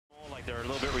They're a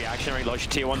little bit reactionary. Low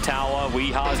tier 1 tower.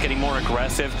 Weeha is getting more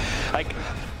aggressive. Like,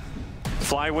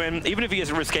 Fly win, even if he has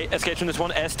escaped from this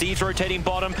one, SD's rotating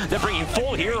bottom. They're bringing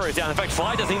 4 heroes down. In fact,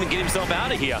 Fly doesn't even get himself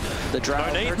out of here. The Drow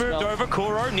Monet's moved over.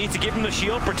 Kuro needs to give him the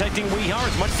shield, protecting Weeha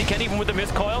as much as he can, even with the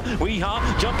miscoil.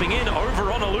 Weeha jumping in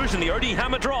over on Illusion. The OD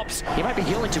hammer drops. He might be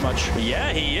healing too much.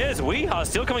 Yeah, he is. Weeha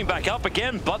still coming back up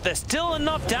again, but there's still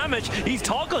enough damage. He's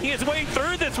toggling his way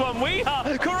through this one.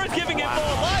 Weeha, Kuro's giving him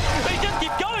more life. They just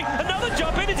keep going. Another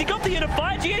jump in as he got the inner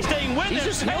fire. GH staying with him. He's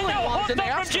just healing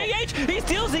from GH. He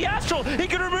steals the Astral. He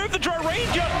can remove the Drow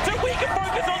Ranger so we can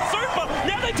focus on Super.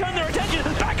 Now they turn their attention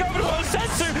back over to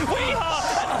Osensu.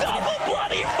 Weeha, a double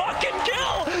bloody fucking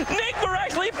kill. Nick were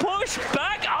actually pushed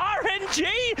back. RNG.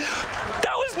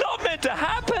 That was not meant to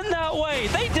happen that way.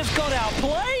 They just got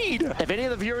outplayed. If any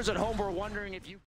of the viewers at home were wondering if you